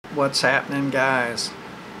What's happening, guys?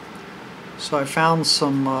 So I found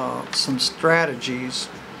some strategies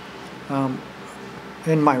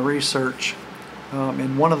in my research,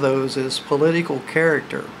 and one of those is political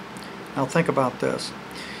character. Now think about this: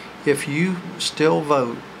 if you still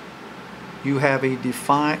vote, you have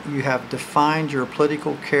defined your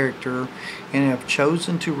political character and have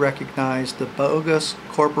chosen to recognize the bogus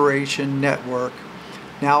corporation network,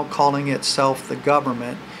 now calling itself the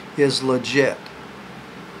government, is legit.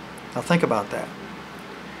 Now think about that.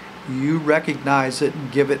 You recognize it and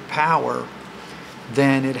give it power,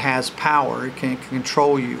 then it has power. It can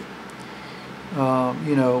control you,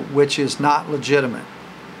 which is not legitimate.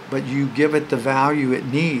 But you give it the value it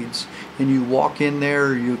needs, and you walk in there,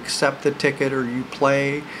 or you accept the ticket, or you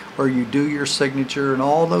play, or you do your signature, and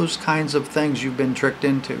all those kinds of things you've been tricked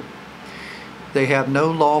into. They have no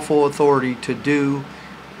lawful authority to do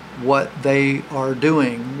what they are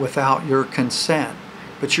doing without your consent.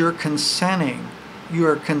 But you're consenting. You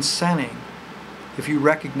are consenting if you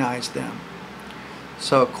recognize them.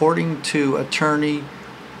 So according to attorney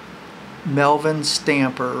Melvin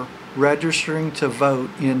Stamper, registering to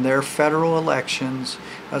vote in their federal elections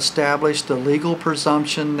established the legal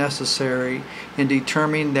presumption necessary in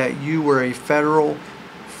determining that you were a federal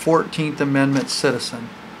 14th Amendment citizen.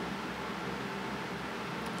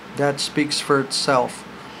 That speaks for itself.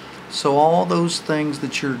 So all those things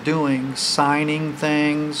that you're doing, signing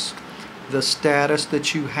things, the status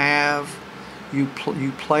that you have, you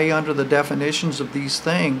play under the definitions of these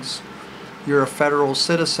things. You're a federal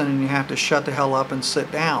citizen and you have to shut the hell up and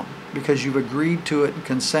sit down because you've agreed to it and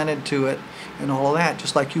consented to it and all of that.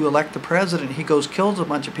 Just like you elect the president, he goes kills a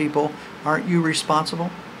bunch of people. Aren't you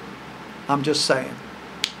responsible? I'm just saying.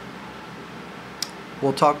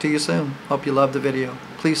 We'll talk to you soon. Hope you loved the video.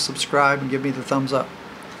 Please subscribe and give me the thumbs up.